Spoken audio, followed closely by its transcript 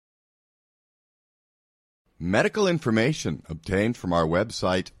Medical information obtained from our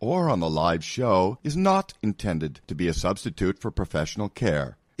website or on the live show is not intended to be a substitute for professional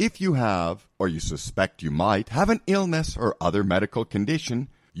care. If you have, or you suspect you might, have an illness or other medical condition,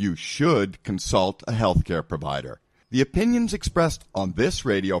 you should consult a healthcare provider. The opinions expressed on this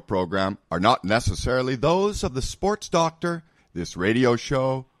radio program are not necessarily those of the sports doctor, this radio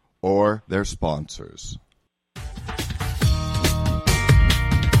show, or their sponsors.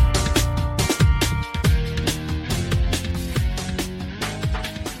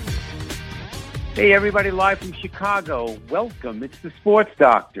 Hey, everybody, live from Chicago. Welcome. It's the Sports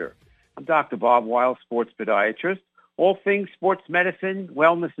Doctor. I'm Dr. Bob Weil, sports podiatrist. All things sports medicine,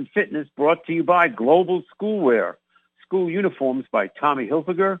 wellness, and fitness brought to you by Global Schoolwear. School uniforms by Tommy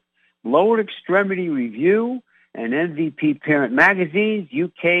Hilfiger, Lower Extremity Review, and MVP Parent Magazines,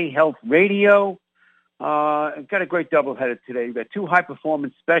 UK Health Radio. I've got a great doubleheader today. We've got two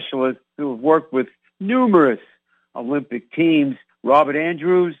high-performance specialists who have worked with numerous Olympic teams. Robert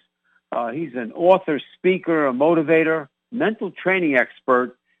Andrews. He's an author, speaker, a motivator, mental training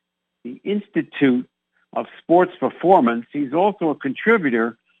expert, the Institute of Sports Performance. He's also a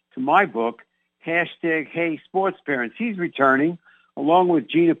contributor to my book, #Hey Sports Parents. He's returning along with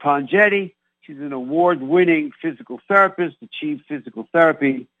Gina Pongetti. She's an award-winning physical therapist, achieved physical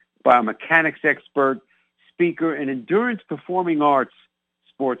therapy, biomechanics expert, speaker, and endurance performing arts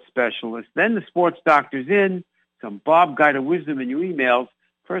sports specialist. Then the sports doctor's in, some Bob Guided wisdom in your emails.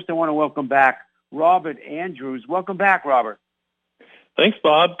 First, I want to welcome back Robert Andrews. Welcome back, Robert. Thanks,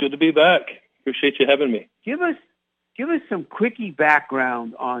 Bob. Good to be back. Appreciate you having me. Give us some quickie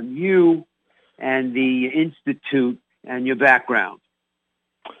background on you and the Institute and your background.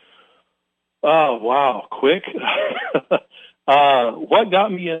 Oh, wow. Quick. What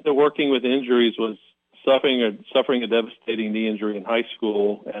got me into working with injuries was suffering a devastating knee injury in high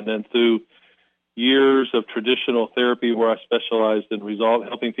school, and then through years of traditional therapy where I specialized in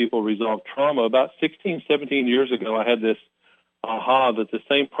helping people resolve trauma. About 16, 17 years ago, I had this aha that the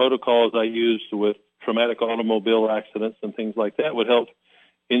same protocols I used with traumatic automobile accidents and things like that would help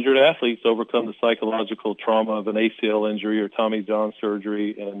injured athletes overcome the psychological trauma of an ACL injury or Tommy John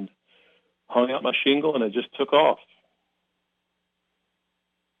surgery, and hung out my shingle, and it just took off.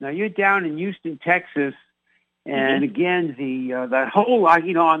 Now, you're down in Houston, Texas. And again, that whole,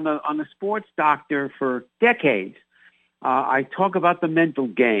 on the Sports Doctor for decades, I talk about the mental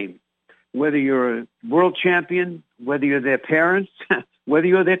game. Whether you're a world champion, whether you're their parents, whether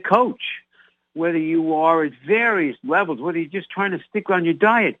you're their coach, whether you are at various levels, whether you're just trying to stick on your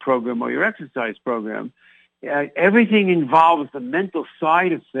diet program or your exercise program, everything involves the mental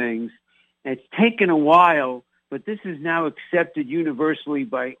side of things. And it's taken a while, but this is now accepted universally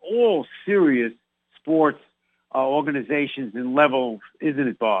by all serious sports organizations and levels, isn't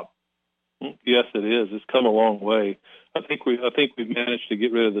it, Bob? Yes, it is. It's come a long way. I think we've managed to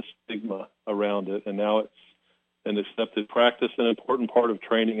get rid of the stigma around it, and now it's an accepted practice, an important part of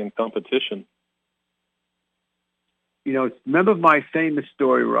training and competition. Remember my famous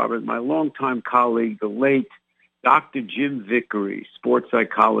story, Robert, my longtime colleague, the late Dr. Jim Vickery, sports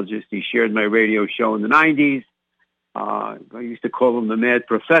psychologist. He shared my radio show in the 90s. I used to call him the mad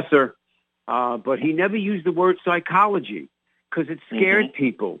professor. But he never used the word psychology because it scared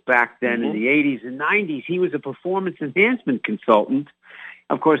people back then in the 80s and 90s. He was a performance enhancement consultant.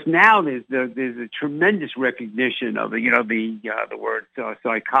 Of course, now there's a tremendous recognition of the word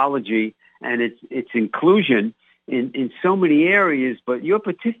psychology and its inclusion in so many areas. But your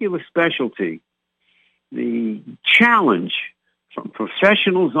particular specialty, the challenge from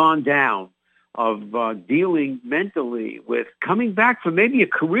professionals on down of dealing mentally with coming back from maybe a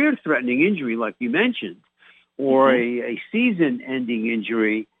career-threatening injury like you mentioned, or a season-ending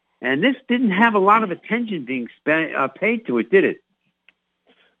injury, and this didn't have a lot of attention being paid to it, did it?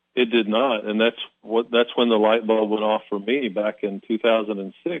 It did not, and that's when the light bulb went off for me back in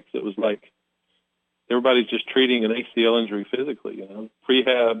 2006. It was like everybody's just treating an ACL injury physically,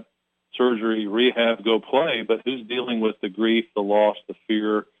 prehab, surgery, rehab, go play, but who's dealing with the grief, the loss, the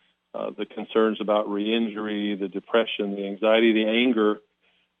fear, the concerns about re-injury, the depression, the anxiety, the anger.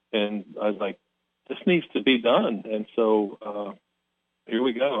 And I was like, this needs to be done. And so here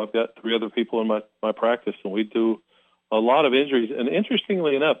we go. I've got 3 other people in my practice, and we do a lot of injuries. And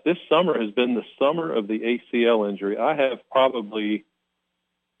interestingly enough, this summer has been the summer of the ACL injury. I have probably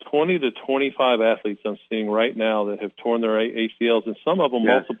 20 to 25 athletes I'm seeing right now that have torn their ACLs, and some of them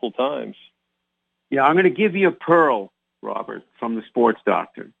multiple times. Yeah, I'm going to give you a pearl, Robert, from the Sports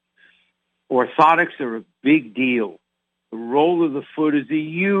Doctor. Orthotics are a big deal. The role of the foot is a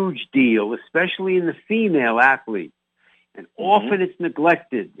huge deal, especially in the female athlete. And often it's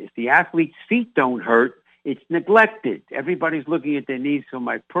neglected. If the athlete's feet don't hurt, It's neglected. Everybody's looking at their knees. So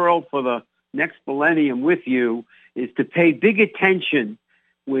my pearl for the next millennium with you is to pay big attention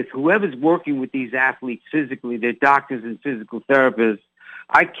with whoever's working with these athletes physically, their doctors and physical therapists.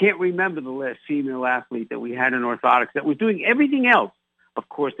 I can't remember the last female athlete that we had in orthotics that was doing everything else. Of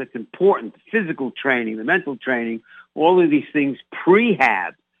course, that's important. The physical training, the mental training, all of these things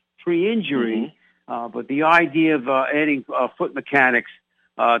pre-injury. But the idea of adding foot mechanics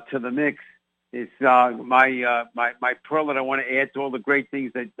to the mix is my pearl that I want to add to all the great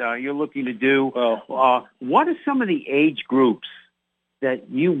things that you're looking to do. What are some of the age groups that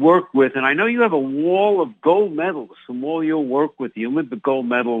you work with? And I know you have a wall of gold medals from all your work with the Olympic gold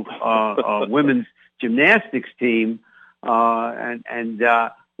medal women's gymnastics team. And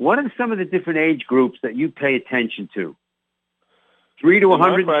what are some of the different age groups that you pay attention to? 3 to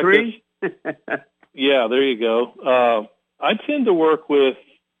 103? Yeah, there you go. I tend to work with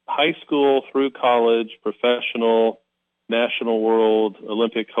high school through college, professional, national, world,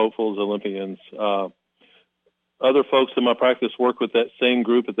 Olympic hopefuls, Olympians. Other folks in my practice work with that same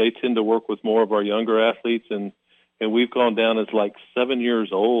group, but they tend to work with more of our younger athletes, and we've gone down as like 7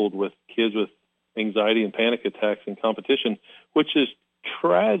 years old with kids with anxiety and panic attacks in competition, which is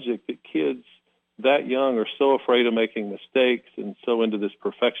tragic that kids that young are so afraid of making mistakes and so into this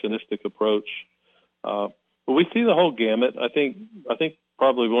perfectionistic approach. But we see the whole gamut. I think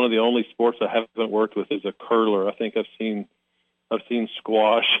probably one of the only sports I haven't worked with is a curler. I think I've seen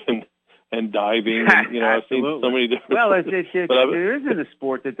squash and diving. And, I've seen so many different. Well, there isn't a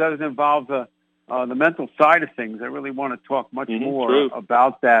sport that doesn't involve the mental side of things. I really want to talk much more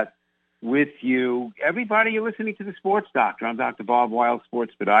about that with you. Everybody, you're listening to The Sports Doctor. I'm Dr. Bob Weil,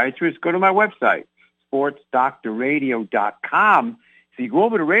 sports podiatrist. Go to my website, sportsdoctorradio.com. So you go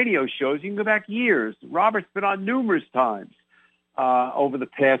over to radio shows, you can go back years. Robert's been on numerous times over the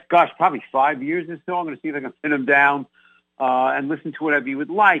past, probably 5 years or so. I'm going to see if I can pin him down and listen to whatever you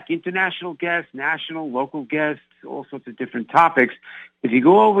would like. International guests, national, local guests, all sorts of different topics. If you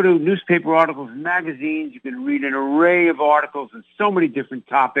go over to newspaper articles and magazines, you can read an array of articles on so many different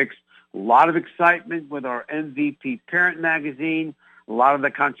topics. A lot of excitement with our MVP Parent magazine. A lot of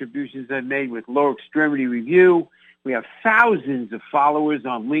the contributions I've made with Lower Extremity Review. We have thousands of followers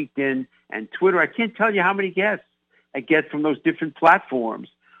on LinkedIn and Twitter. I can't tell you how many guests I get from those different platforms.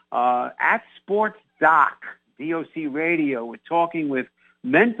 At Sports Doc, DOC Radio, we're talking with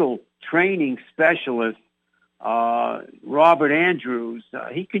mental training specialist Robert Andrews.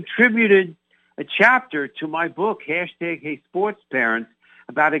 He contributed a chapter to my book, #HeySportsParents,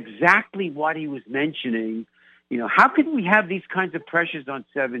 about exactly what he was mentioning. How can we have these kinds of pressures on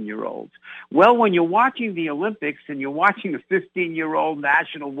 7-year-olds? Well, when you're watching the Olympics and you're watching a 15-year-old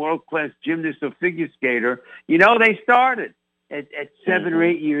national world-class gymnast or figure skater, they started at 7 or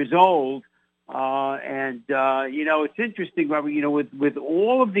 8 years old. It's interesting, Robert, with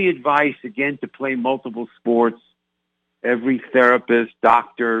all of the advice, again, to play multiple sports, every therapist,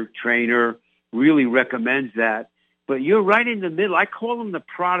 doctor, trainer really recommends that. But you're right in the middle. I call them the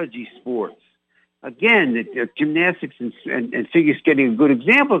prodigy sports. Again, gymnastics and figure skating are good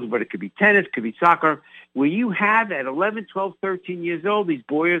examples, but it could be tennis, it could be soccer, where you have at 11, 12, 13 years old, these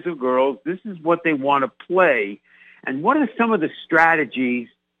boys or girls, this is what they want to play. And what are some of the strategies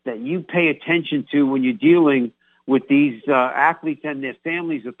that you pay attention to when you're dealing with these athletes and their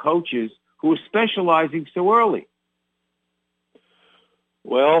families or coaches who are specializing so early?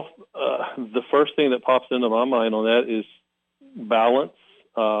 Well, the first thing that pops into my mind on that is balance,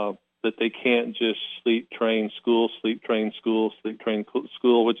 that they can't just sleep train school, which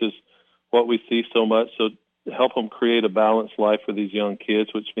is what we see so much. So help them create a balanced life for these young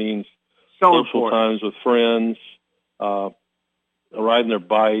kids, which means social times with friends, riding their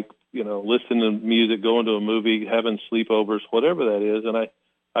bike, listening to music, going to a movie, having sleepovers, whatever that is. And I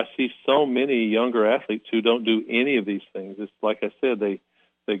see so many younger athletes who don't do any of these things. It's like I said, they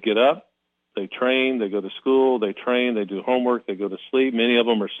get up, they train, they go to school, they train, they do homework, they go to sleep. Many of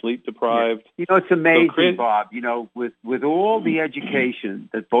them are sleep deprived. Yeah. It's amazing, Bob, with all the education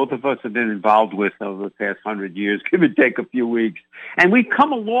that both of us have been involved with over the past 100 years, give or take a few weeks. And we've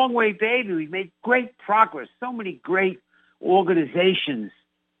come a long way, baby. We've made great progress. So many great organizations.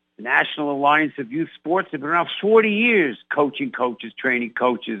 The National Alliance of Youth Sports have been around 40 years, coaching coaches, training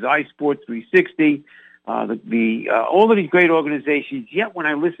coaches, iSports 360, all of these great organizations. Yet when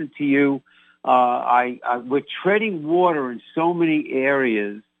I listen to you, we're treading water in so many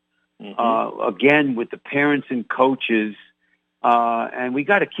areas, again, with the parents and coaches, and we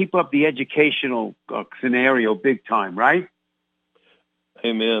got to keep up the educational scenario big time, right?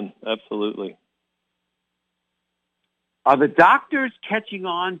 Amen. Absolutely. Are the doctors catching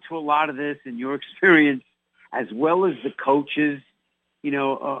on to a lot of this in your experience? as well as the coaches.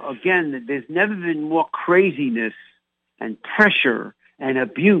 Again, there's never been more craziness and pressure and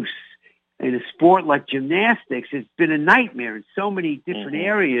abuse in a sport like gymnastics. It's been a nightmare in so many different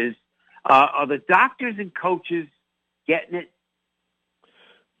areas. Are the doctors and coaches getting it?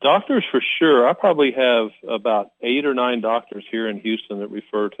 Doctors for sure. I probably have about 8 or 9 doctors here in Houston that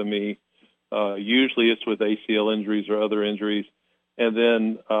refer to me. Usually it's with ACL injuries or other injuries. And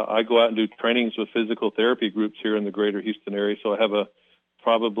then I go out and do trainings with physical therapy groups here in the greater Houston area. So I have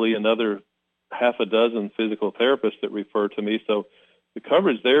probably another half a dozen physical therapists that refer to me. So the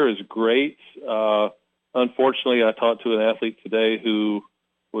coverage there is great. Unfortunately, I talked to an athlete today who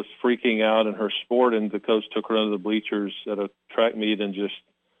was freaking out in her sport, and the coach took her under the bleachers at a track meet and just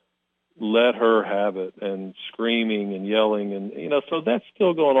let her have it, and screaming and yelling, and so that's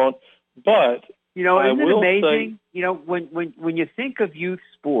still going on. But isn't it amazing? When you think of youth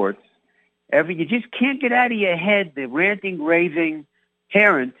sports, you just can't get out of your head the ranting, raving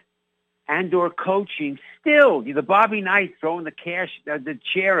parent and/or coaching. Still, the Bobby Knight throwing the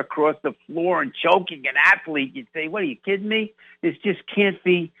chair across the floor and choking an athlete. You'd say, "What, are you kidding me? This just can't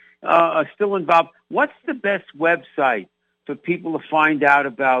be still involved." What's the best website for people to find out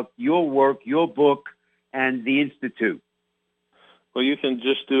about your work, your book, and the Institute? Well, you can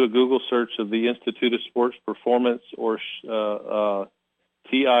just do a Google search of the Institute of Sports Performance, or TINSSP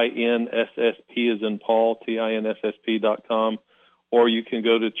as in Paul, TINSSP.com, or you can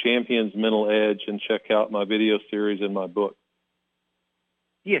go to Champions Mental Edge and check out my video series and my book.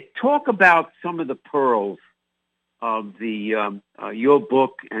 Yeah, talk about some of the pearls of the your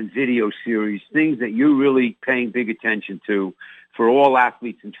book and video series, things that you're really paying big attention to for all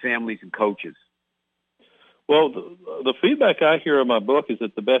athletes and families and coaches. Well, the feedback I hear of my book is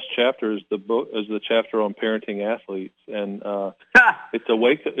that the best chapter is the chapter on parenting athletes, and it's a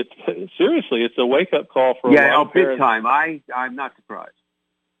wake up call for a lot of parents. Big time. I'm not surprised.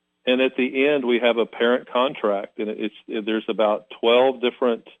 And at the end, we have a parent contract, and there's about 12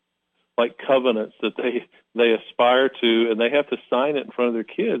 different covenants that they aspire to, and they have to sign it in front of their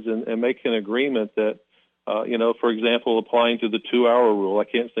kids and make an agreement that, for example, applying to the 2-hour rule, I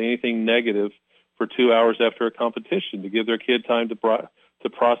can't say anything negative for 2 hours after a competition, to give their kid time to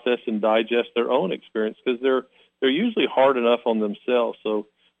process and digest their own experience, because they're usually hard enough on themselves. So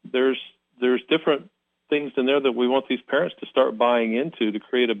there's different things in there that we want these parents to start buying into to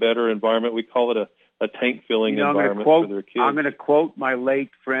create a better environment. We call it a tank-filling environment for their kids. I'm going to quote my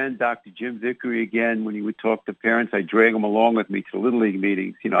late friend, Dr. Jim Vickery, again. When he would talk to parents, I'd drag him along with me to the Little League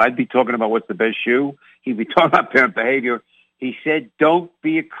meetings. I'd be talking about what's the best shoe. He'd be talking about parent behavior. He said, "Don't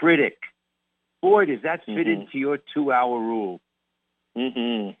be a critic." Boy, does that fit into your 2-hour rule.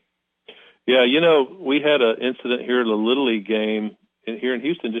 Yeah, we had an incident here at a Little League game here in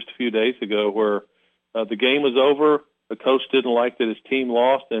Houston just a few days ago where the game was over. The coach didn't like that his team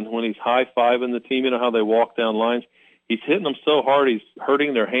lost, and when he's high-fiving the team, you know how they walk down lines, he's hitting them so hard he's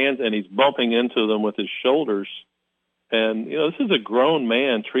hurting their hands, and he's bumping into them with his shoulders. And, this is a grown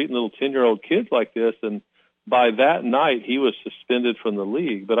man treating little 10-year-old kids like this, and by that night, he was suspended from the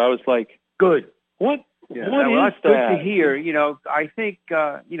league. But I was like, good. What? Yeah, that's good to hear. I think,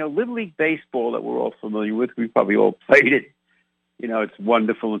 Little League baseball that we're all familiar with, we probably all played it. It's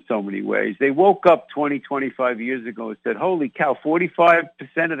wonderful in so many ways. They woke up 20, 25 years ago and said, holy cow, 45%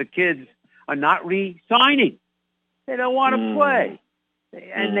 of the kids are not re-signing. They don't want to play.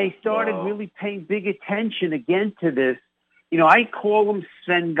 And they started really paying big attention again to this. I call them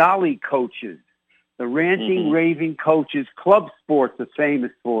Svengali coaches, the ranting, raving coaches. Club sports are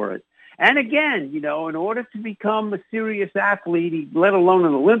famous for it. And again, in order to become a serious athlete, let alone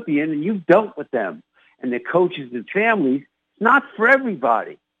an Olympian, and you've dealt with them and their coaches and families, it's not for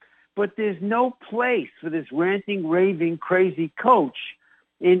everybody. But there's no place for this ranting, raving, crazy coach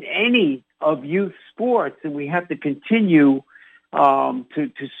in any of youth sports, and we have to continue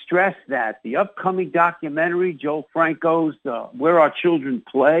to stress that. The upcoming documentary, Joe Franco's Where Our Children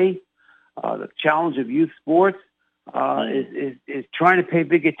Play, the challenge of youth sports, is trying to pay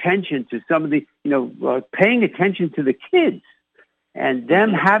big attention to some of the, paying attention to the kids and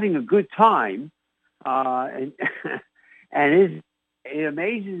them having a good time. And it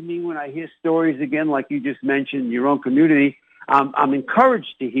amazes me when I hear stories again, like you just mentioned, in your own community. I'm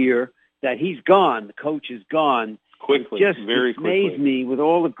encouraged to hear that he's gone. The coach is gone. Quickly, very quickly. It amazed me with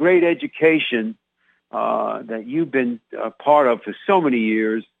all the great education that you've been part of for so many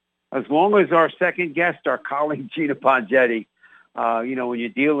years. As long as our second guest, our colleague Gina Pongetti, when you're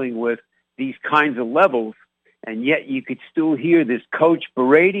dealing with these kinds of levels, and yet you could still hear this coach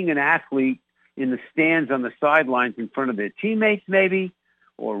berating an athlete in the stands on the sidelines in front of their teammates maybe,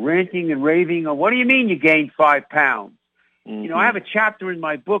 or ranting and raving, or what do you mean you gained 5 pounds? Mm-hmm. You know, I have a chapter in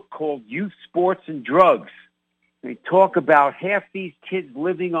my book called Youth, Sports, and Drugs. They talk about half these kids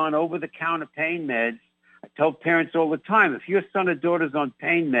living on over-the-counter pain meds. I tell parents all the time, if your son or daughter's on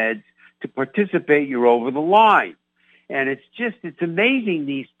pain meds, to participate, you're over the line. And it's amazing,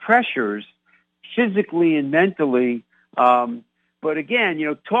 these pressures, physically and mentally. But again, you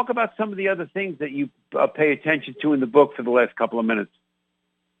know, talk about some of the other things that you pay attention to in the book for the last couple of minutes.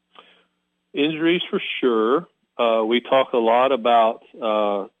 Injuries for sure. We talk a lot about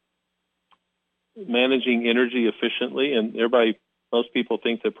managing energy efficiently, and most people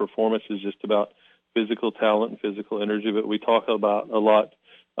think that performance is just about physical talent and physical energy, but we talk about a lot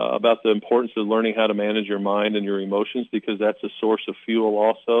about the importance of learning how to manage your mind and your emotions, because that's a source of fuel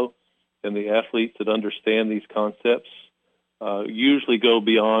also. And the athletes that understand these concepts usually go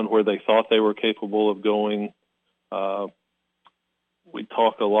beyond where they thought they were capable of going. We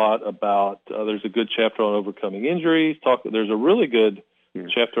talk a lot about, there's a good chapter on overcoming injuries. There's a really good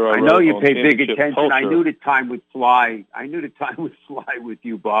chapter I know wrote you on pay big attention. culture. I knew the time would fly. With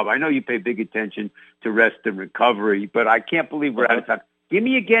you, Bob. I know you pay big attention to rest and recovery, but I can't believe we're out of time. Give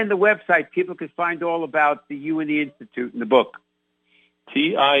me again the website. People can find all about you and the Institute in the book.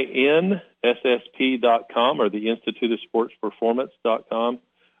 TINSSP.com or the Institute of Sports Performance.com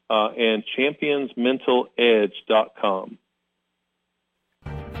and championsmentaledge.com.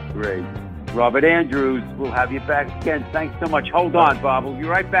 Great. Robert Andrews, we'll have you back again. Thanks so much. Hold on, Bob. We'll be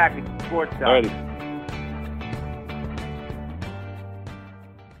right back at Sports Talk. All righty.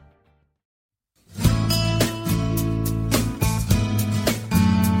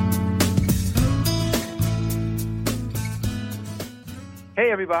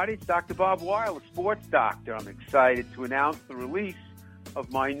 Hey, everybody. It's Dr. Bob Weil, a sports doctor. I'm excited to announce the release of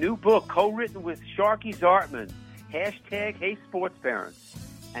my new book, co-written with Sharky Zartman, hashtag Hey Sports Parents,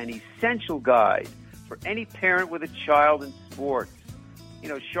 an essential guide for any parent with a child in sports. You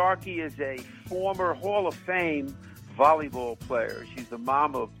know, Sharky is a former Hall of Fame volleyball player. She's the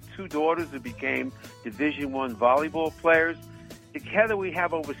mom of 2 daughters who became Division I volleyball players. Together, we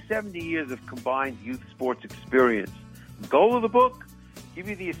have over 70 years of combined youth sports experience. The goal of the book? Give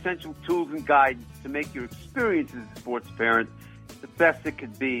you the essential tools and guidance to make your experience as a sports parent the best it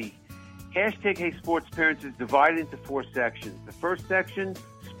could be. Hashtag Hey Sports Parents is divided into 4 sections. The first section,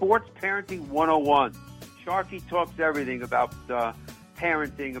 Sports Parenting 101. Sharky talks everything about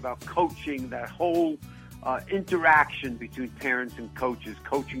parenting, about coaching, that whole interaction between parents and coaches,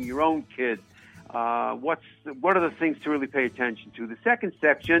 coaching your own kid. What are the things to really pay attention to? The second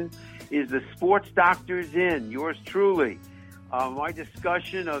section is the Sports Doctor's In, yours truly. My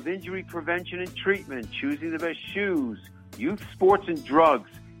discussion of injury prevention and treatment, choosing the best shoes, youth sports and drugs,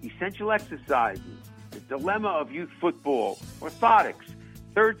 essential exercises, the dilemma of youth football, orthotics.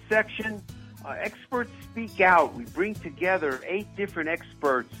 Third section, experts speak out. We bring together 8 different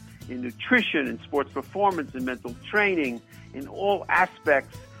experts in nutrition and sports performance and mental training in all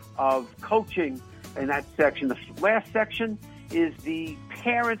aspects of coaching in that section. The last section is the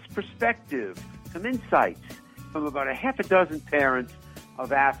parent's perspective, some insights from about a half a dozen parents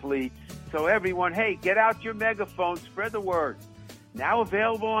of athletes. So everyone, hey, get out your megaphone, spread the word. Now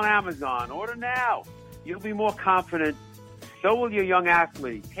available on Amazon. Order now. You'll be more confident. So will your young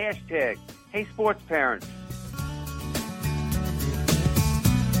athlete. Hashtag Hey Sports Parents.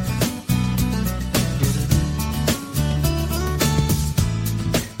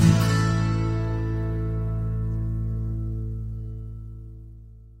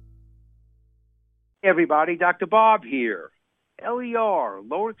 Hey everybody, Dr. Bob here. LER,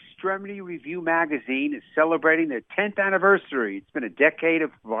 Lower Extremity Review Magazine, is celebrating their 10th anniversary. It's been a decade of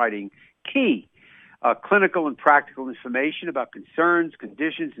providing key clinical and practical information about concerns,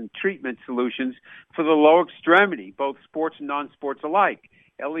 conditions, and treatment solutions for the lower extremity, both sports and non-sports alike.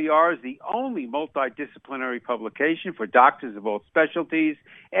 LER is the only multidisciplinary publication for doctors of all specialties,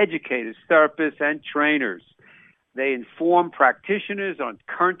 educators, therapists, and trainers. They inform practitioners on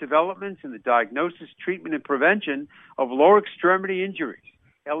current developments in the diagnosis, treatment, and prevention of lower extremity injuries.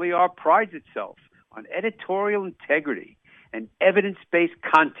 LER prides itself on editorial integrity and evidence-based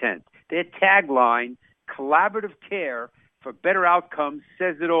content. Their tagline, collaborative care for better outcomes,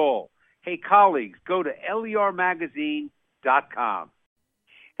 says it all. Hey, colleagues, go to lermagazine.com.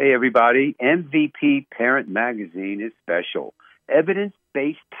 Hey, everybody, MVP Parent Magazine is special.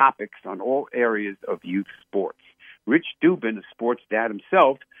 Evidence-based topics on all areas of youth sports. Rich Dubin, a sports dad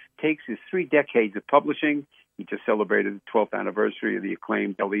himself, takes his 3 decades of publishing. He just celebrated the 12th anniversary of the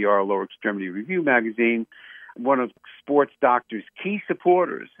acclaimed LER Lower Extremity Review magazine, one of Sports Doctor's key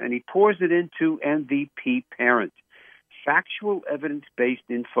supporters, and he pours it into MVP Parent. factual evidence-based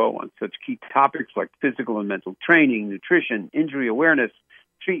info on such key topics like physical and mental training, nutrition, injury awareness,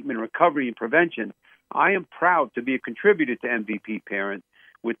 treatment, recovery, and prevention. I am proud to be a contributor to MVP Parent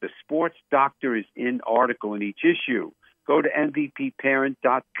with the Sports Doctor is In article in each issue. Go to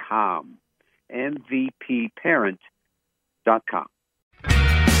mvpparent.com, mvpparent.com.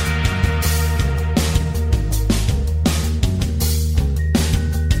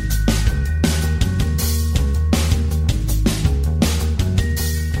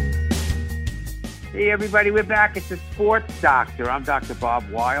 Hey, everybody, we're back at the Sports Doctor. I'm Dr. Bob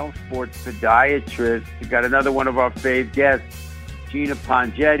Weil, sports podiatrist. We got another one of our fave guests, Gina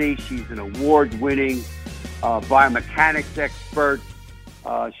Pongetti. She's an award-winning biomechanics expert.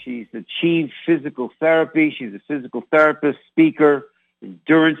 She's achieved physical therapy. She's a physical therapist, speaker,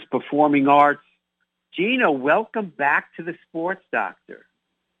 endurance performing arts. Gina, welcome back to the Sports Doctor.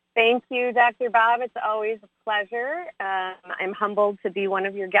 Thank you, Dr. Bob. It's always a pleasure. I'm humbled to be one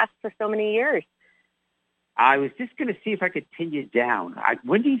of your guests for so many years. I was just going to see if I could pin you down.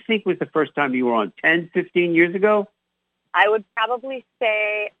 When do you think was the first time you were on? 10, 15 years ago? I would probably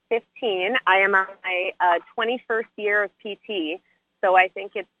say 15. I am on my 21st year of PT, so I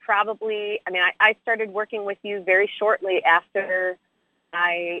think it's probably, I started working with you very shortly after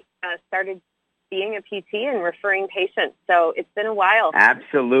I started being a PT and referring patients, so it's been a while.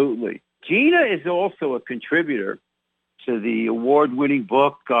 Absolutely. Gina is also a contributor to the award-winning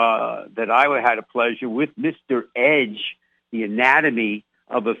book that I had a pleasure with Mr. Edge, The Anatomy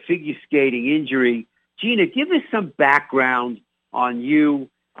of a Figure Skating Injury. Gina, give us some background on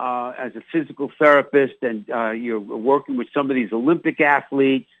you as a physical therapist, and you're working with some of these Olympic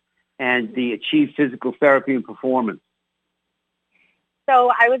athletes and the Achieve Physical Therapy and Performance.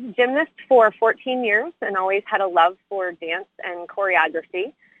 So I was a gymnast for 14 years and always had a love for dance and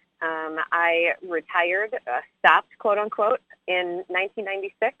choreography. I retired, stopped, quote unquote, in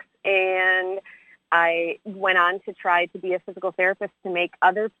 1996, and I went on to try to be a physical therapist to make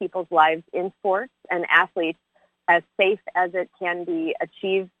other people's lives in sports and athletes as safe as it can be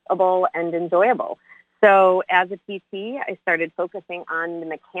achievable and enjoyable. So as a PT, I started focusing on the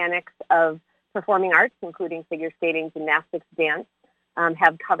mechanics of performing arts, including figure skating, gymnastics, dance,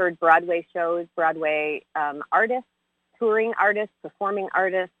 have covered Broadway shows, Broadway artists, touring artists, performing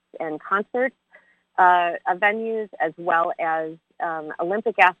artists, and concert venues, as well as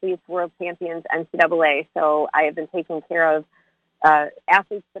Olympic athletes, world champions, NCAA. So I have been taking care of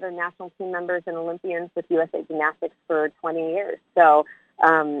athletes that are national team members and Olympians with USA Gymnastics for 20 years. So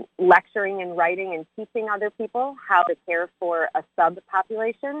lecturing and writing and teaching other people how to care for a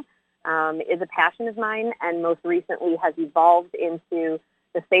subpopulation is a passion of mine, and most recently has evolved into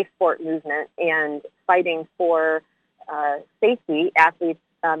the safe sport movement and fighting for safety, athletes'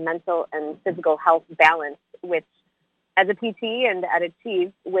 mental and physical health balance, which as a PT and at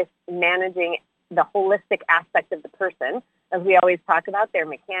Achieve, with managing the holistic aspect of the person, as we always talk about, their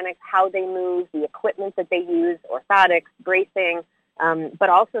mechanics, how they move, the equipment that they use, orthotics, bracing, but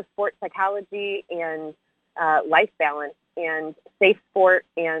also sports psychology and life balance and safe sport,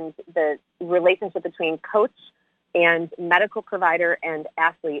 and the relationship between coach and medical provider and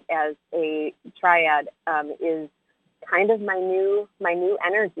athlete as a triad is kind of my new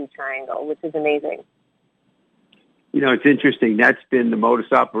energy triangle, which is amazing. You know, it's interesting. That's been the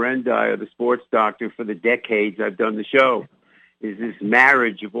modus operandi of the Sports Doctor for the decades I've done the show, is this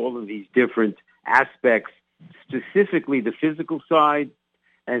marriage of all of these different aspects, specifically the physical side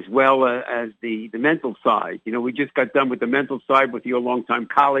as well as the mental side. You know, we just got done with the mental side with your longtime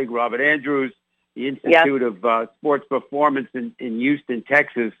colleague, Robert Andrews, the Institute of Sports Performance in Houston,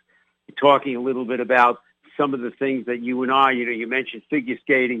 Texas, talking a little bit about some of the things that you and I, you mentioned figure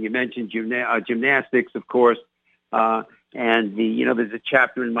skating, you mentioned gymnastics, of course, and there's a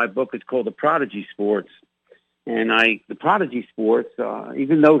chapter in my book, it's called The Prodigy Sports. And the prodigy sports,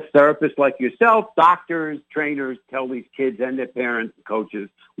 even though therapists like yourself, doctors, trainers, tell these kids and their parents and coaches,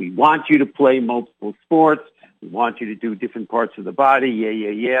 we want you to play multiple sports. We want you to do different parts of the body.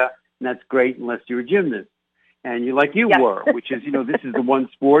 Yeah. And that's great unless you're a gymnast. And you're like you were, which is, this is the one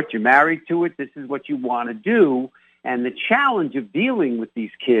sport, you're married to it, this is what you want to do. And the challenge of dealing with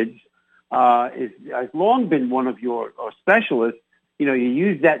these kids has long been one of your specialists. You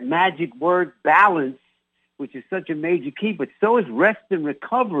use that magic word, balance, which is such a major key, but so is rest and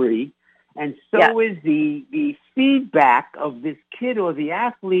recovery, and so is the feedback of this kid or the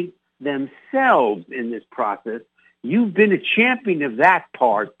athlete themselves in this process. You've been a champion of that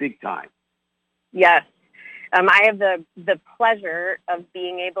part big time. Yes. I have the pleasure of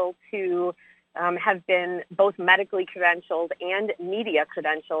being able to have been both medically credentialed and media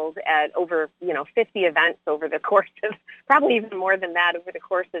credentialed at over, 50 events over the course of, probably even more than that, over the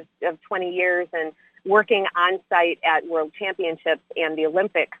course of 20 years, and working on site at World Championships and the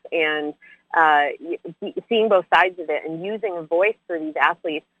Olympics, and seeing both sides of it and using a voice for these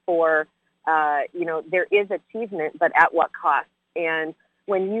athletes for, there is achievement, but at what cost? And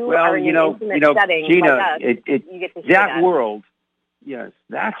when you are in an intimate setting, Gina, like us, you get to hear that. World. Yes,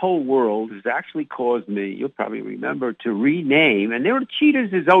 that whole world has actually caused me, you'll probably remember, to rename, and there are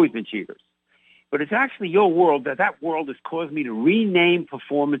cheaters, there's always been cheaters, but it's actually your world, that world has caused me to rename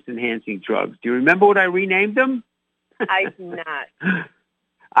performance-enhancing drugs. Do you remember what I renamed them? I do not.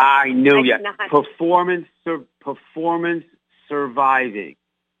 I knew you. Not. Performance surviving.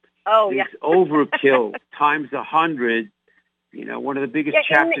 Oh, These yeah. overkill times 100, one of the biggest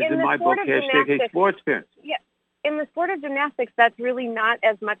chapters in my book, hashtag Sports Parents. Yeah. In the sport of gymnastics, that's really not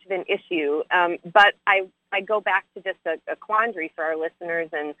as much of an issue. But I go back to just a quandary for our listeners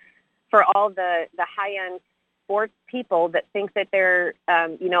and for all the high-end sports people that think that they're,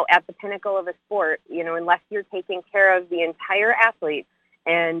 at the pinnacle of a sport, unless you're taking care of the entire athlete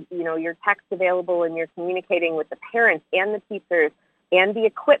and, your text available and you're communicating with the parents and the teachers and the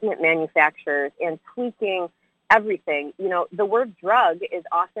equipment manufacturers and tweaking everything. The word drug is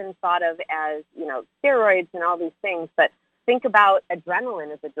often thought of as, steroids and all these things, but think about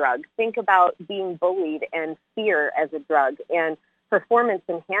adrenaline as a drug. Think about being bullied and fear as a drug. And performance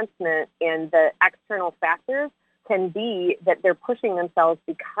enhancement and the external factors can be that they're pushing themselves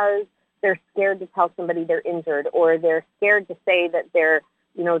because they're scared to tell somebody they're injured, or they're scared to say that their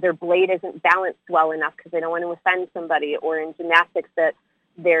blade isn't balanced well enough because they don't want to offend somebody, or in gymnastics that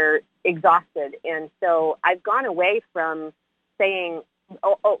they're exhausted. And so I've gone away from saying,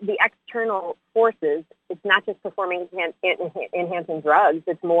 the external forces, it's not just performing enhancing drugs,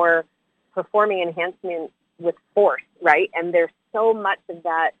 it's more performing enhancement with force, right? And there's so much of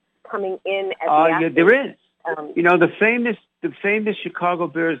that coming in at the athlete. There is. The famous Chicago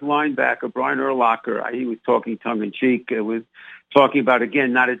Bears linebacker, Brian Urlacher, he was talking tongue-in-cheek, was talking about,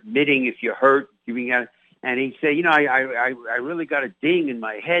 again, not admitting if you're hurt, giving out. And he said, I really got a ding in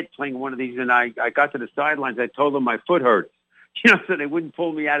my head playing one of these, and I got to the sidelines. I told them my foot hurts, so they wouldn't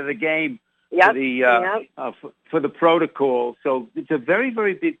pull me out of the game for the protocol. So it's a very,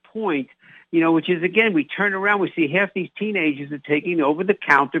 very big point, which is, again, we turn around, we see half these teenagers are taking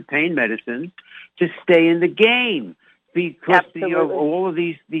over-the-counter pain medicines to stay in the game because all of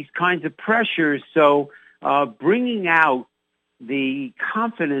these kinds of pressures. So bringing out the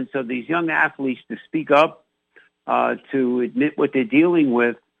confidence of these young athletes to speak up, to admit what they're dealing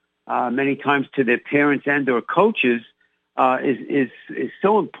with, many times to their parents and or coaches, is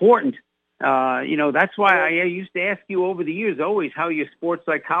so important. That's why I used to ask you over the years always how your sports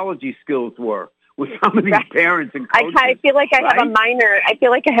psychology skills were with some of these parents and coaches. I feel like I have a minor. I feel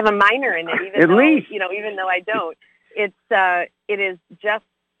like I have a minor in it, even though I don't. It is just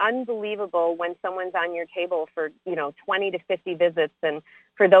unbelievable when someone's on your table for 20 to 50 visits, and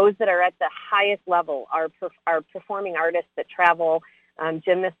for those that are at the highest level, our performing artists that travel,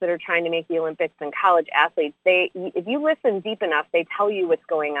 gymnasts that are trying to make the Olympics, and college athletes. If you listen deep enough, they tell you what's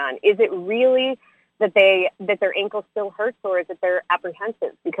going on. Is it really that their ankle still hurts, or is it they're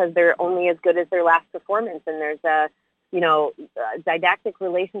apprehensive because they're only as good as their last performance, and there's a didactic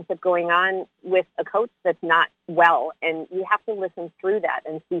relationship going on with a coach that's not well, and you have to listen through that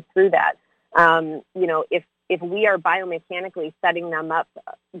and see through that. If we are biomechanically setting them up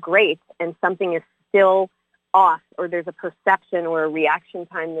great and something is still off, or there's a perception or a reaction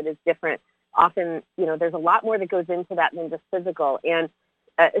time that is different, often, there's a lot more that goes into that than just physical. And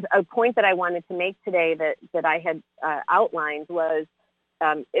a point that I wanted to make today that I had outlined was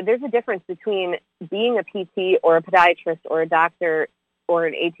there's a difference between being a PT or a podiatrist or a doctor or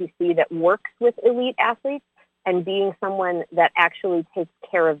an ATC that works with elite athletes and being someone that actually takes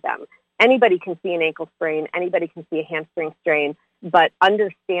care of them. Anybody can see an ankle sprain, anybody can see a hamstring strain, but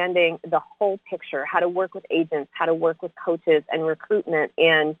understanding the whole picture, how to work with agents, how to work with coaches and recruitment,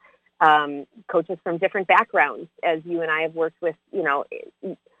 and coaches from different backgrounds, as you and I have worked with,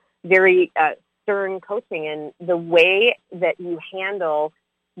 very stern coaching, and the way that you handle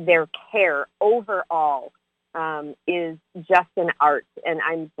their care overall is just an art. And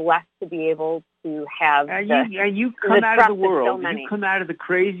I'm blessed to be able to have you come out of the world. You come out of the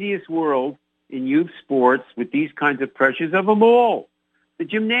craziest world in youth sports with these kinds of pressures of them all. The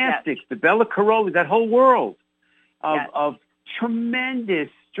gymnastics, the Bella Caroli, that whole world of tremendous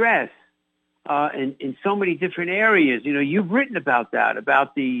stress in so many different areas. You've written about that,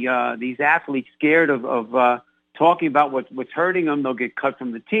 about these athletes scared of talking about what's hurting them. They'll get cut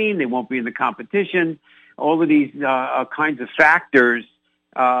from the team. They won't be in the competition. All of these kinds of factors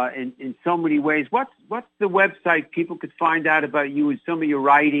in so many ways. What's the website people could find out about you and some of your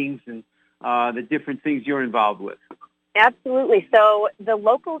writings and the different things you're involved with? Absolutely. So the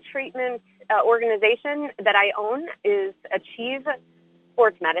local treatment organization that I own is Achieve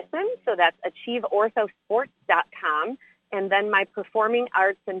Sports Medicine. So that's achieveorthosports.com. And then my Performing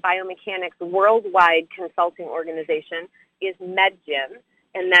Arts and Biomechanics Worldwide Consulting Organization is MedGym,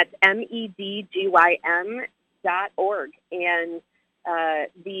 and that's MEDGYM.org. And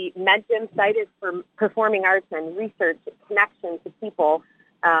the MedGym site is for performing arts and research connection to people.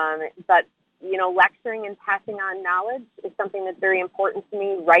 But, lecturing and passing on knowledge is something that's very important to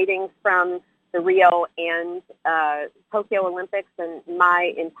me. Writing from the Rio and Tokyo Olympics and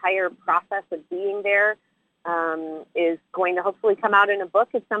my entire process of being there is going to hopefully come out in a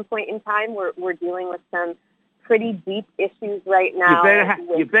book at some point in time. We're dealing with some pretty deep issues right now.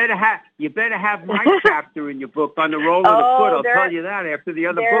 You better have my chapter in your book on the role of the foot. I'll tell you that after the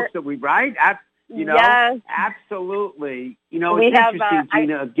other books that we write. Yes. Absolutely. It's interesting,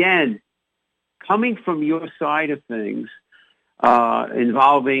 Gina. Again, coming from your side of things,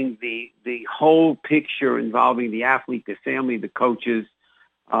 involving the whole picture, involving the athlete, the family, the coaches.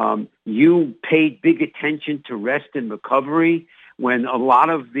 You paid big attention to rest and recovery when a lot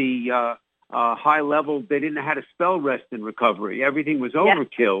of the high level, they didn't know how to spell rest and recovery. Everything was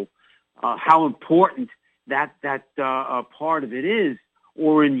overkill. How important that part of it is.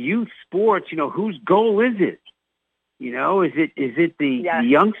 Or in youth sports, whose goal is it? Is it the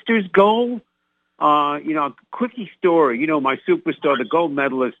youngster's goal? Quickie story. My superstar, the gold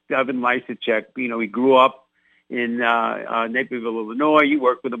medalist, Evan Lysacek, he grew up in Naperville, Illinois. You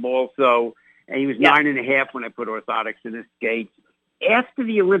worked with him also. And he was 9.5 when I put orthotics in his skates. After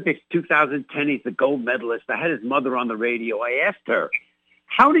the Olympics 2010, he's the gold medalist. I had his mother on the radio. I asked her,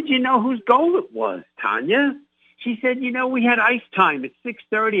 how did you know whose goal it was, Tanya? She said, we had ice time at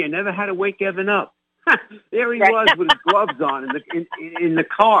 6:30. I never had to wake Evan up. There he was with his gloves on in the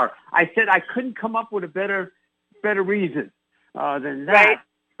car. I said I couldn't come up with a better reason than that. Right.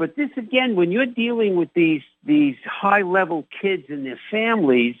 But this again, when you're dealing with these high level kids and their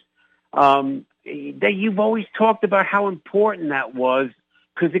families, that you've always talked about how important that was,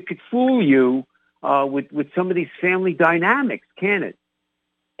 because it could fool you with some of these family dynamics, can it?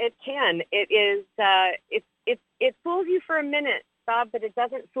 It can. It is. It fools you for a minute, Bob, but it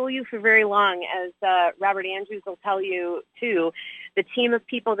doesn't fool you for very long. As Robert Andrews will tell you, too, the team of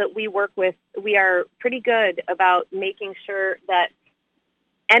people that we work with, we are pretty good about making sure that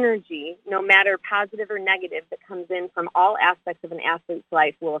energy, no matter positive or negative, that comes in from all aspects of an athlete's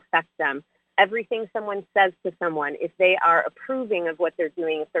life will affect them. Everything someone says to someone, if they are approving of what they're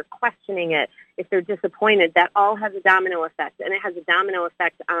doing, if they're questioning it, if they're disappointed, that all has a domino effect. And it has a domino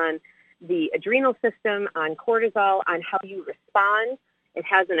effect on the adrenal system, on cortisol, on how you respond. It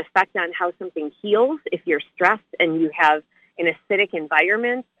has an effect on how something heals if you're stressed and you have an acidic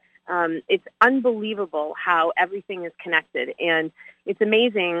environment. It's unbelievable how everything is connected. And it's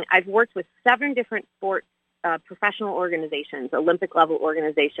amazing. I've worked with 7 different sports professional organizations, Olympic-level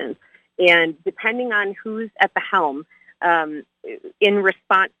organizations. And depending on who's at the helm, in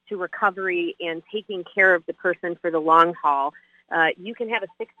response to recovery and taking care of the person for the long haul, you can have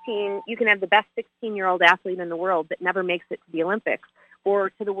the best 16-year-old athlete in the world that never makes it to the Olympics or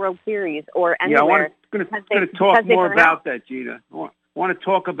to the World Series or anywhere. Yeah, I'm going to talk more about that, Gina. I want to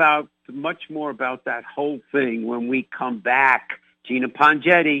talk about much more about that whole thing when we come back. Gina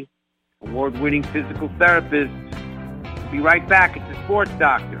Pongetti, award-winning physical therapist. Be right back. It's the Sports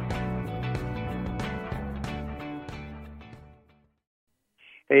Doctor.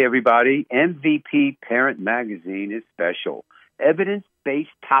 Hey, everybody. MVP Parent Magazine is special. Evidence-based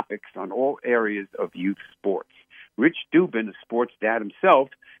topics on all areas of youth sports. Rich Dubin, a sports dad himself,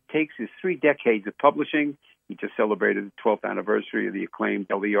 takes his 3 decades of publishing. He just celebrated the 12th anniversary of the acclaimed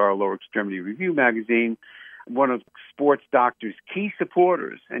LER, Lower Extremity Review magazine, one of Sports Doctor's key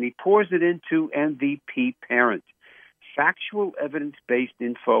supporters, and he pours it into MVP Parent. Factual, evidence-based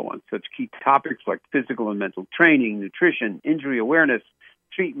info on such key topics like physical and mental training, nutrition, injury awareness,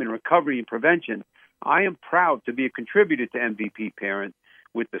 treatment, recovery, and prevention. I am proud to be a contributor to MVP Parent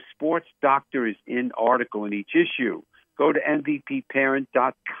with the Sports Doctor is in article in each issue. Go to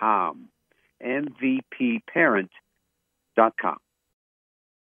mvpparent.com. mvpparent.com.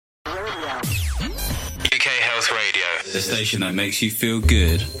 UK Health Radio, the station that makes you feel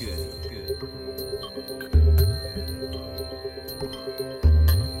good.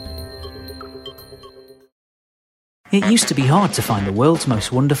 It used to be hard to find the world's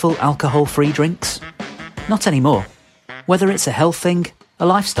most wonderful alcohol-free drinks. Not anymore. Whether it's a health thing, a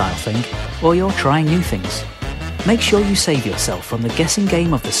lifestyle thing, or you're trying new things, make sure you save yourself from the guessing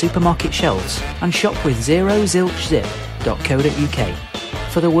game of the supermarket shelves and shop with zerozilchzip.co.uk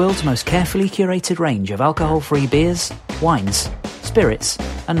for the world's most carefully curated range of alcohol-free beers, wines, spirits,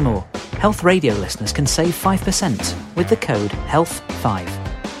 and more. Health Radio listeners can save 5% with the code HEALTH5.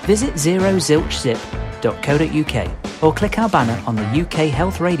 Visit zerozilchzip.co.uk or click our banner on the UK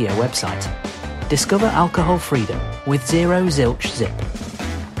Health Radio website. Discover alcohol freedom with Zero Zilch Zip.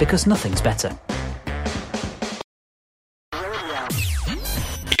 Because nothing's better.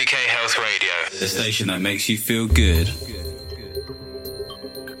 UK Health Radio, the station that makes you feel good.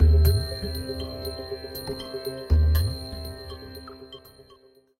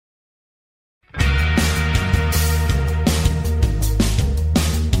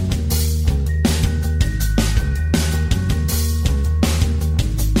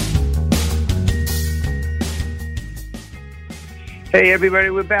 Hey, everybody,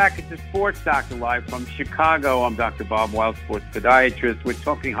 we're back. It's the Sports Doctor live from Chicago. I'm Dr. Bob Wild, sports podiatrist. We're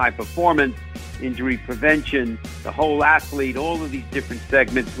talking high performance, injury prevention, the whole athlete, all of these different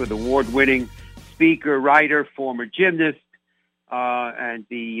segments with award-winning speaker, writer, former gymnast, and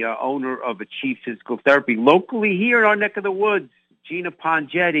the owner of Achieve Physical Therapy locally here in our neck of the woods, Gina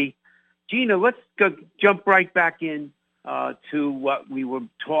Pongetti. Gina, let's jump right back in to what we were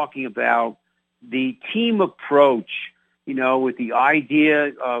talking about, the team approach. With the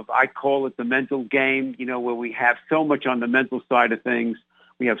idea of, I call it the mental game, where we have so much on the mental side of things.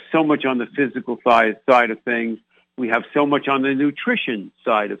 We have so much on the physical side of things. We have so much on the nutrition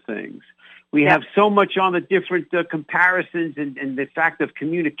side of things. We have so much on the different comparisons and the fact of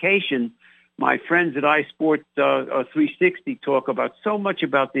communication. My friends at iSport 360 talk about so much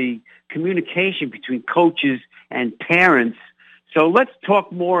about the communication between coaches and parents. So let's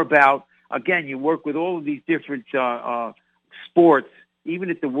talk more about, again, you work with all of these different sports, even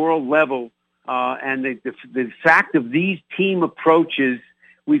at the world level, and the fact of these team approaches.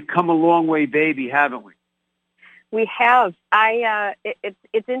 We've come a long way, baby, haven't we? We have.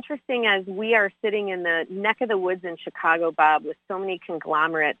 It's interesting as we are sitting in the neck of the woods in Chicago, Bob, with so many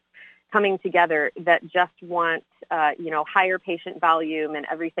conglomerates coming together that just want, higher patient volume and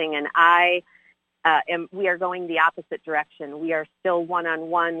everything. And we are going the opposite direction. We are still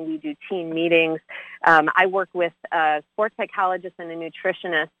one-on-one. We do team meetings. I work with a sports psychologist and a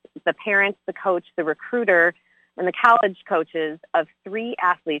nutritionist, the parents, the coach, the recruiter, and the college coaches of 3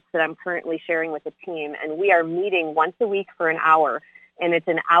 athletes that I'm currently sharing with the team. And we are meeting once a week for an hour. And it's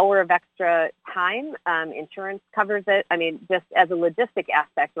an hour of extra time. Insurance covers it. I mean, just as a logistic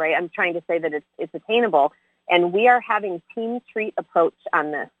aspect, right? I'm trying to say that it's attainable. And we are having team treat approach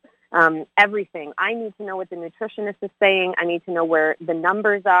on this. Everything. I need to know what the nutritionist is saying. I need to know where the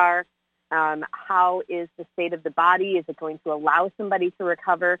numbers are. How is the state of the body? Is it going to allow somebody to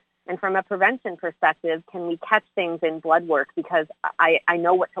recover? And from a prevention perspective, can we catch things in blood work? Because I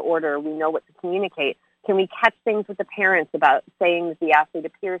know what to order. We know what to communicate. Can we catch things with the parents about saying that the athlete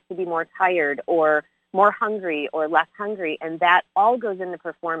appears to be more tired or more hungry or less hungry? And that all goes into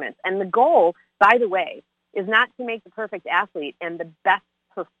performance. And the goal, by the way, is not to make the perfect athlete and the best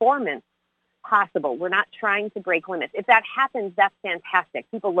performance possible. We're not trying to break limits. If that happens, that's fantastic.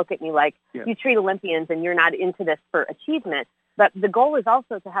 People look at me like, you treat Olympians and you're not into this for achievement. But the goal is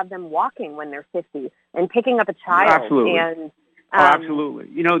also to have them walking when they're 50 and picking up a child. Absolutely. And,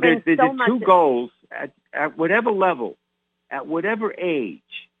 absolutely. There's the 2 goals at whatever level, at whatever age,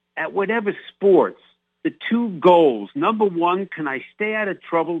 at whatever sports. The 2 goals. Number 1, can I stay out of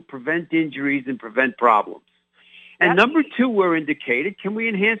trouble, prevent injuries, and prevent problems? And number 2, we're indicated, can we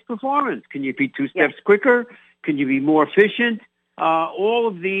enhance performance? Can you be 2 steps quicker? Can you be more efficient? All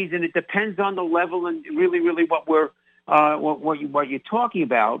of these, and it depends on the level and really, really what we're what you're talking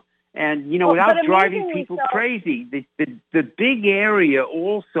about. And without driving people crazy, the big area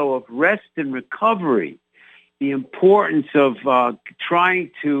also of rest and recovery, the importance of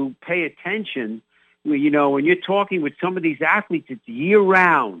trying to pay attention. When you're talking with some of these athletes, it's year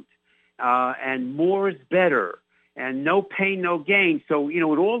round, and more is better. And no pain, no gain. So,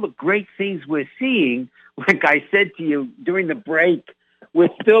 with all the great things we're seeing, like I said to you during the break, we're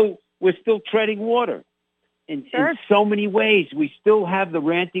still treading water in so many ways. We still have the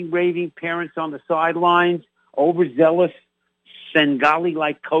ranting, raving parents on the sidelines, overzealous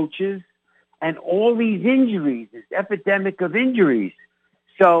Sengali-like coaches, and all these injuries, this epidemic of injuries.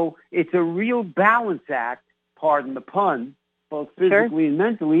 So it's a real balance act, pardon the pun, both physically and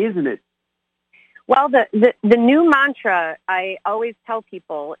mentally, isn't it? Well, the new mantra I always tell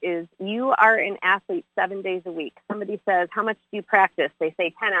people is you are an athlete 7 days a week. Somebody says, how much do you practice? They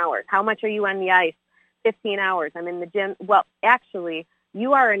say 10 hours. How much are you on the ice? 15 hours. I'm in the gym. Well, actually,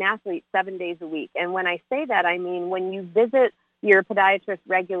 you are an athlete 7 days a week. And when I say that, I mean when you visit your podiatrist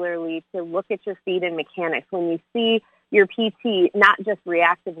regularly to look at your feet and mechanics, when you see your PT, not just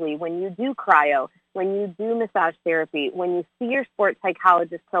reactively, when you do cryo, when you do massage therapy, when you see your sports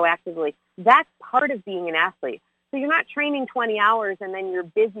psychologist proactively, that's part of being an athlete. So you're not training 20 hours and then you're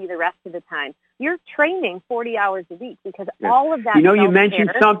busy the rest of the time. You're training 40 hours a week because all of that. You know, you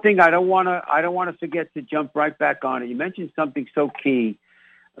mentioned something. I don't want to forget to jump right back on it. You mentioned something so key.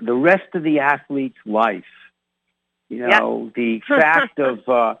 The rest of the athlete's life. You know, the fact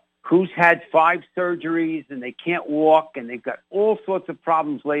of who's had 5 surgeries and they can't walk and they've got all sorts of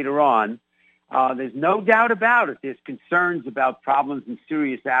problems later on. There's no doubt about it. There's concerns about problems in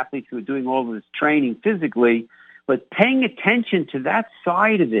serious athletes who are doing all of this training physically, but paying attention to that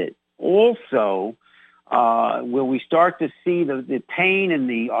side of it also, where we start to see the pain and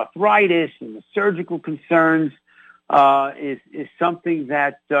the arthritis and the surgical concerns, is something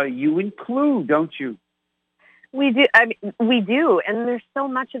that you include, don't you? We do. I mean, we do, and there's so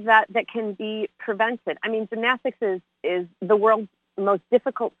much of that can be prevented. I mean, gymnastics is the world's most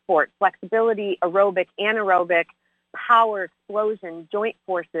difficult sport. Flexibility, aerobic, anaerobic, power, explosion, joint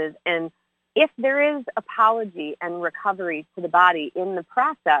forces, and if there is apology and recovery to the body in the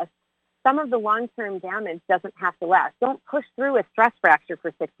process, some of the long-term damage doesn't have to last. Don't push through a stress fracture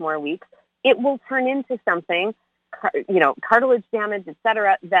for 6 more weeks. It will turn into something, cartilage damage, et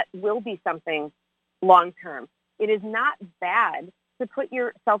cetera, that will be something long-term. It is not bad to put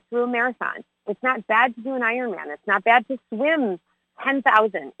yourself through a marathon. It's not bad to do an Ironman. It's not bad to swim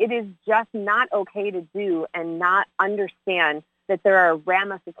 10,000. It is just not okay to do and not understand that there are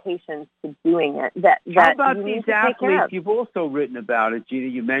ramifications to doing it. How about these athletes? You've also written about it, Gina.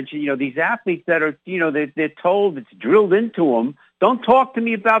 You mentioned, these athletes that are, they're told, it's drilled into them, don't talk to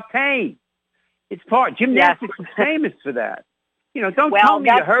me about pain. It's part. Gymnastics is famous for that. Don't tell me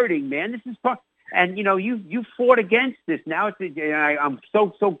you're hurting, man. This is part. And, you fought against this. Now I'm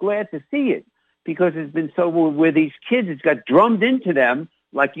so glad to see it because it's been so where these kids, it's got drummed into them.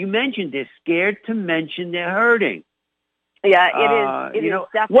 Like you mentioned, they're scared to mention they're hurting. Yeah, it is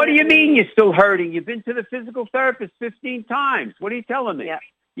definitely. What do you mean you're still hurting? You've been to the physical therapist 15 times. What are you telling me? Yeah.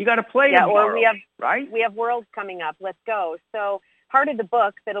 You got to play tomorrow, right? We have Worlds coming up. Let's go. So part of the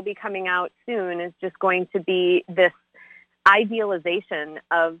book that'll be coming out soon is just going to be this idealization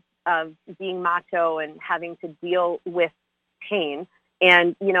of being macho and having to deal with pain.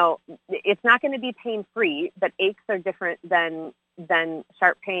 And, it's not going to be pain-free, but aches are different than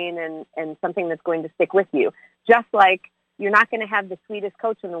sharp pain and something that's going to stick with you. Just like you're not going to have the sweetest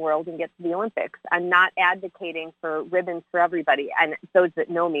coach in the world and get to the Olympics. I'm not advocating for ribbons for everybody, and those that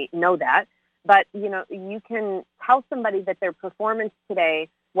know me know that. But, you can tell somebody that their performance today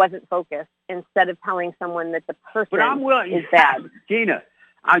wasn't focused instead of telling someone that the person is bad. Gina,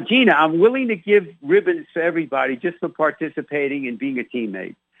 I'm willing to give ribbons to everybody just for participating and being a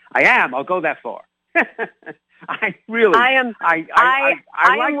teammate. I am. I'll go that far. I am.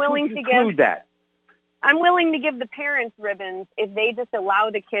 I'm willing to give that. I'm willing to give the parents ribbons if they just allow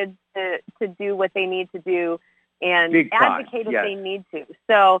the kids to do what they need to do and advocate if they need to.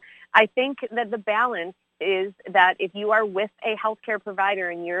 So I think that the balance is that if you are with a healthcare provider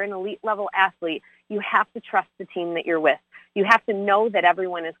and you're an elite level athlete, you have to trust the team that you're with. You have to know that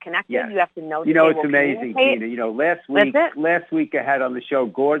everyone is connected. Yes. You have to know that it's amazing, Gina. Last week I had on the show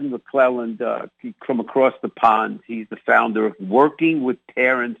Gordon McClelland from across the pond. He's the founder of Working with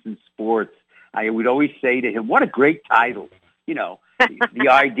Parents in Sports. I would always say to him, what a great title, the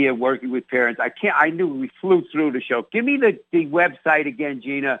idea of working with parents. I knew we flew through the show. Give me the website again,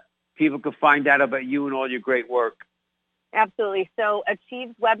 Gina. People can find out about you and all your great work. Absolutely. So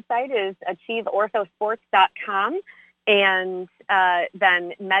Achieve's website is achieveorthosports.com. And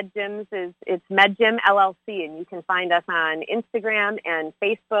then MedGym's it's MedGym LLC, and you can find us on Instagram and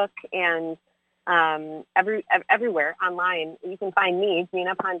Facebook and everywhere online. You can find me,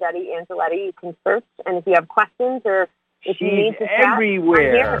 Gina Pongetti Angeletti. You can search, and if you have questions or if you need to chat,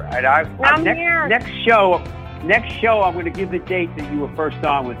 everywhere. I'm here. Next show, I'm going to give the date that you were first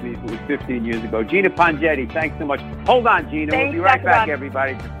on with me. It was 15 years ago. Gina Pongetti, thanks so much. Hold on, Gina. We'll be right back,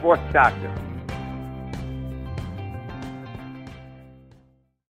 everybody. The Sports Doctor.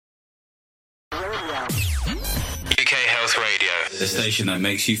 UK Health Radio, the station that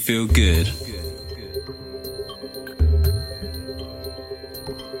makes you feel good.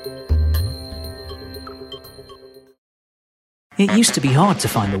 It used to be hard to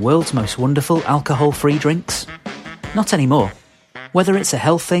find the world's most wonderful alcohol-free drinks. Not anymore. Whether it's a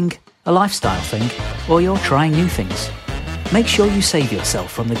health thing, a lifestyle thing, or you're trying new things. Make sure you save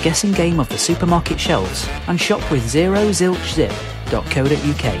yourself from the guessing game of the supermarket shelves and shop with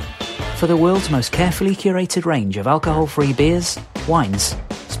zerozilchzip.co.uk for the world's most carefully curated range of alcohol-free beers, wines,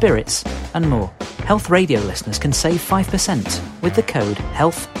 spirits and more. Health Radio listeners can save 5% with the code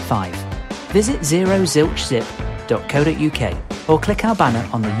HEALTH5. Visit zerozilchzip.co.uk or click our banner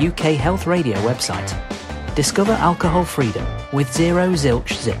on the UK Health Radio website. Discover alcohol freedom with Zero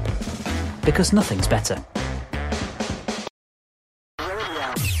Zilch Zip, because nothing's better.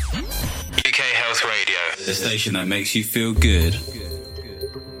 UK Health Radio, the station that makes you feel good.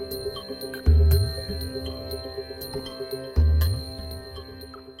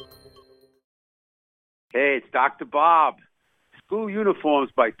 Hey, it's Dr. Bob. School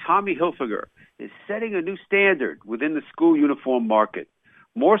Uniforms by Tommy Hilfiger is setting a new standard within the school uniform market.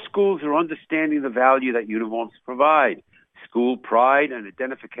 More schools are understanding the value that uniforms provide, school pride and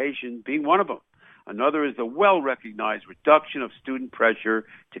identification being one of them. Another is the well-recognized reduction of student pressure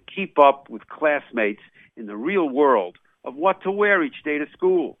to keep up with classmates in the real world of what to wear each day to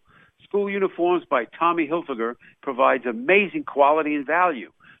school. School Uniforms by Tommy Hilfiger provides amazing quality and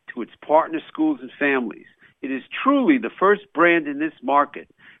value to its partner schools and families. It is truly the first brand in this market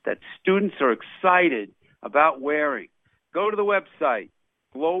that students are excited about wearing. Go to the website,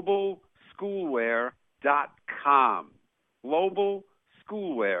 globalschoolwear.com.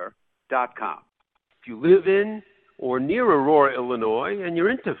 globalschoolwear.com. If you live in or near Aurora, Illinois, and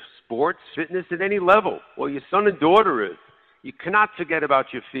you're into sports, fitness at any level, or your son and daughter is, you cannot forget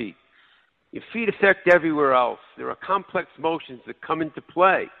about your feet. Your feet affect everywhere else. There are complex motions that come into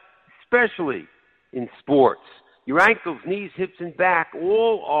play, especially in sports. Your ankles, knees, hips, and back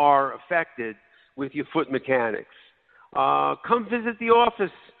all are affected with your foot mechanics. Come visit the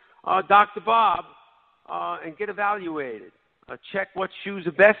office, Dr. Bob, and get evaluated. Check what shoes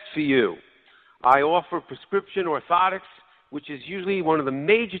are best for you. I offer prescription orthotics, which is usually one of the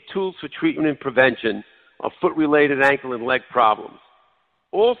major tools for treatment and prevention of foot-related ankle and leg problems.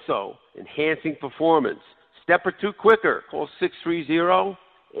 Also, enhancing performance. Step or two quicker. Call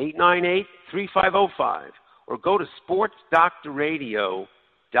 630-898-3505 or go to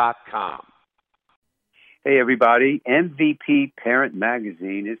sportsdoctorradio.com. Hey, everybody. MVP Parent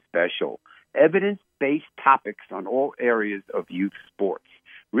Magazine is special. Evidence-based topics on all areas of youth sports.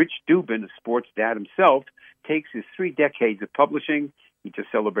 Rich Dubin, a sports dad himself, takes his 3 decades of publishing. He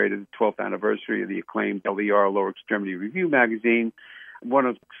just celebrated the 12th anniversary of the acclaimed LER, Lower Extremity Review magazine, one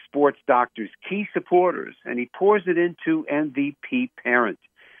of Sports Doctor's key supporters, and he pours it into MVP Parent.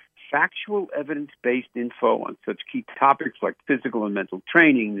 Factual, evidence-based info on such key topics like physical and mental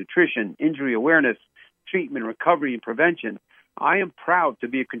training, nutrition, injury awareness, treatment, recovery, and prevention. I am proud to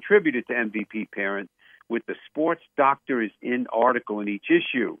be a contributor to MVP Parent with the Sports Doctor is in article in each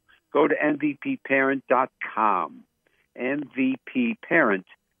issue. Go to mvpparent.com.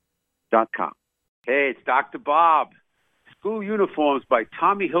 mvpparent.com. Hey, it's Dr. Bob. School Uniforms by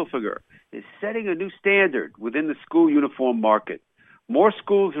Tommy Hilfiger is setting a new standard within the school uniform market. More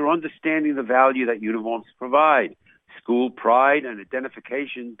schools are understanding the value that uniforms provide, school pride and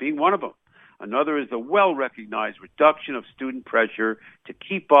identification being one of them. Another is the well-recognized reduction of student pressure to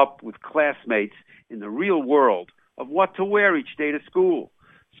keep up with classmates in the real world of what to wear each day to school.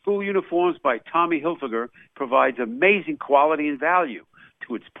 School Uniforms by Tommy Hilfiger provides amazing quality and value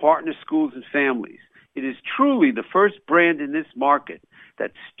to its partner schools and families. It is truly the first brand in this market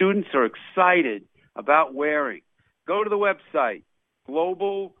that students are excited about wearing. Go to the website,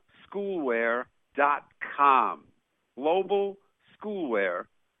 globalschoolwear.com.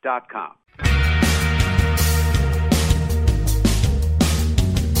 globalschoolwear.com.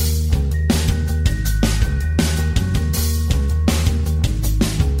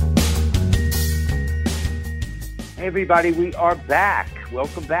 Hey everybody, we are back.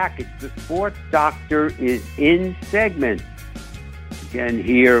 Welcome back. It's the Sports Doctor is in segment. Again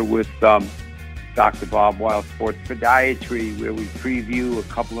here with Dr. Bob Weil, Sports Podiatry, where we preview a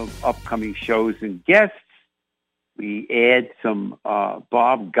couple of upcoming shows and guests. We add some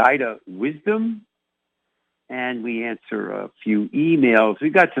Bob Guida wisdom, and we answer a few emails.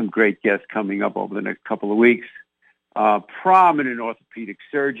 We've got some great guests coming up over the next couple of weeks. Prominent orthopedic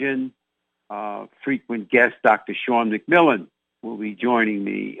surgeon, frequent guest Dr. Sean McMillan will be joining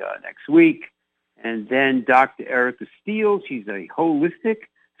me next week. And then Dr. Erica Steele, she's a holistic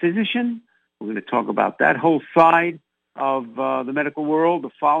physician. We're going to talk about that whole side of the medical world the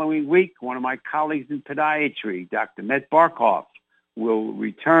following week. One of my colleagues in podiatry, Dr. Met Barkhoff, will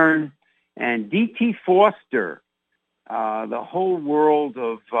return. And D.T. Foster, the whole world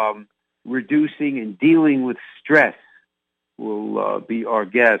of reducing and dealing with stress, will be our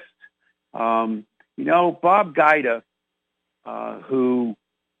guest. Bob Guida who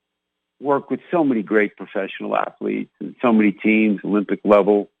work with so many great professional athletes and so many teams, Olympic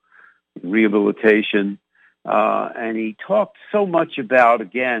level, rehabilitation. And he talked so much about,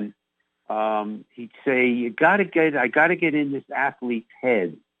 again, he'd say, I got to get in this athlete's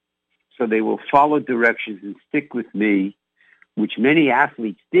head so they will follow directions and stick with me, which many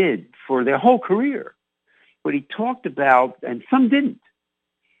athletes did for their whole career. But he talked about, and some didn't,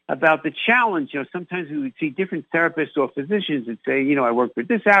 about the challenge. Sometimes we would see different therapists or physicians that say, I work with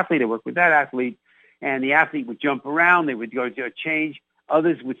this athlete, I work with that athlete, and the athlete would jump around, they would go change.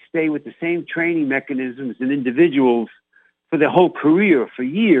 Others would stay with the same training mechanisms and individuals for their whole career, for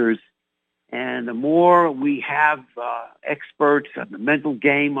years. And the more we have experts on the mental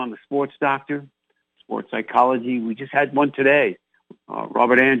game on the Sports Doctor, sports psychology, we just had one today,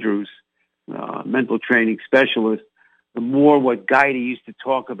 Robert Andrews, mental training specialist, the more what Gina used to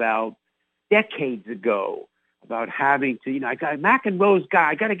talk about decades ago, about having to, I got McEnroe's guy,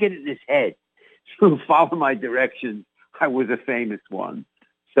 I got to get it in his head. So follow my directions. I was a famous one.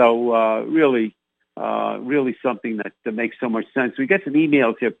 So really something that makes so much sense. We get some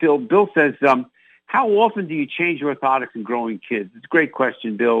emails here. Bill says, how often do you change orthotics in growing kids? It's a great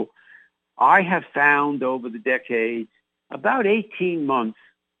question, Bill. I have found over the decades about 18 months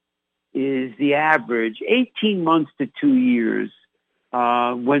is the average, 18 months to 2 years,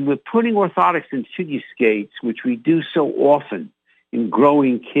 when we're putting orthotics in figure skates, which we do so often in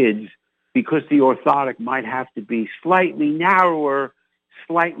growing kids, because the orthotic might have to be slightly narrower,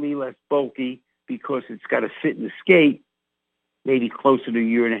 slightly less bulky, because it's got to fit in the skate, maybe closer to a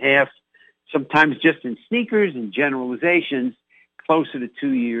year and a half, sometimes just in sneakers and generalizations, closer to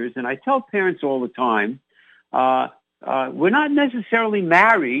 2 years. And I tell parents all the time, we're not necessarily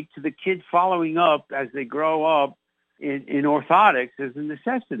married to the kid following up as they grow up in orthotics as a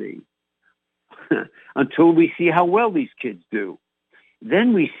necessity until we see how well these kids do.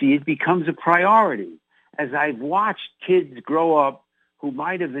 Then we see it becomes a priority. As I've watched kids grow up who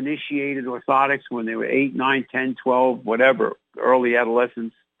might have initiated orthotics when they were 8, 9, 10, 12, whatever, early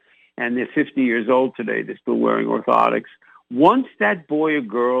adolescence, and they're 50 years old today, they're still wearing orthotics. Once that boy or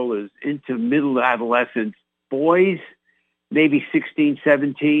girl is into middle adolescence, boys, maybe 16,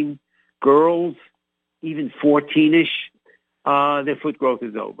 17, girls, even 14-ish, their foot growth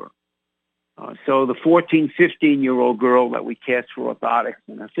is over. So the 14, 15-year-old girl that we cast for orthotics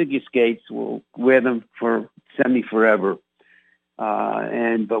and her figure skates will wear them for semi-forever.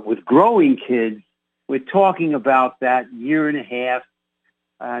 But with growing kids, we're talking about that year and a half,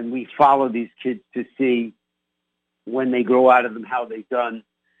 and we follow these kids to see when they grow out of them, how they've done,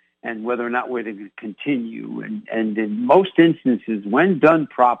 and whether or not we're going to continue. And in most instances, when done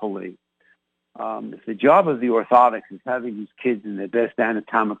properly, if the job of the orthotics is having these kids in their best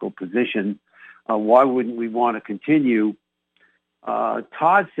anatomical position, why wouldn't we want to continue?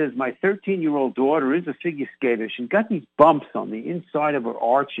 Todd says, my 13-year-old daughter is a figure skater. She's got these bumps on the inside of her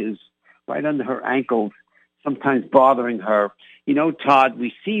arches, right under her ankles, sometimes bothering her. Todd,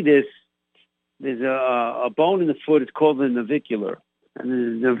 we see this. There's a bone in the foot. It's called the navicular. And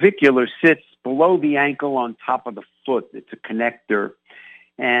the navicular sits below the ankle on top of the foot. It's a connector.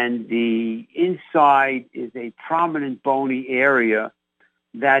 And the inside is a prominent bony area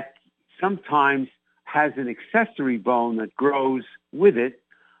that sometimes has an accessory bone that grows with it.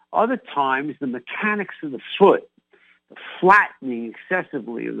 Other times, the mechanics of the foot, the flattening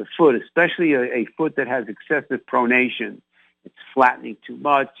excessively of the foot, especially a foot that has excessive pronation, it's flattening too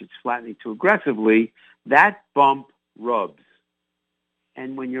much, it's flattening too aggressively, that bump rubs.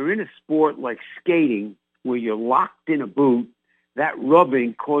 And when you're in a sport like skating, where you're locked in a boot, that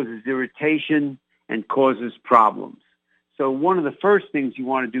rubbing causes irritation and causes problems. So one of the first things you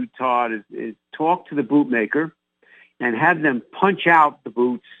want to do, Todd, is talk to the bootmaker and have them punch out the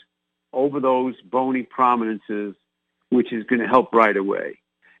boots over those bony prominences, which is going to help right away.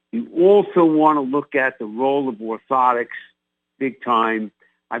 You also want to look at the role of orthotics big time.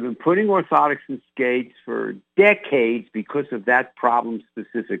 I've been putting orthotics in skates for decades because of that problem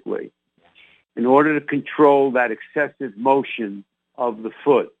specifically, in order to control that excessive motion of the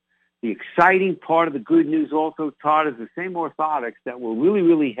foot. The exciting part of the good news also, Todd, is the same orthotics that will really,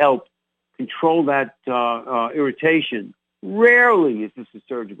 really help control that irritation. Rarely is this a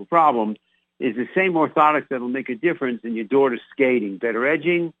surgical problem. Is the same orthotics that will make a difference in your daughter's skating. Better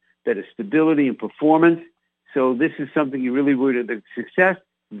edging, better stability and performance. So this is something you really would have success.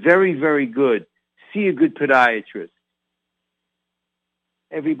 Very, very good. See a good podiatrist.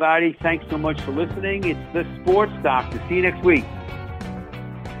 Everybody, thanks so much for listening. It's the Sports Doctor. See you next week.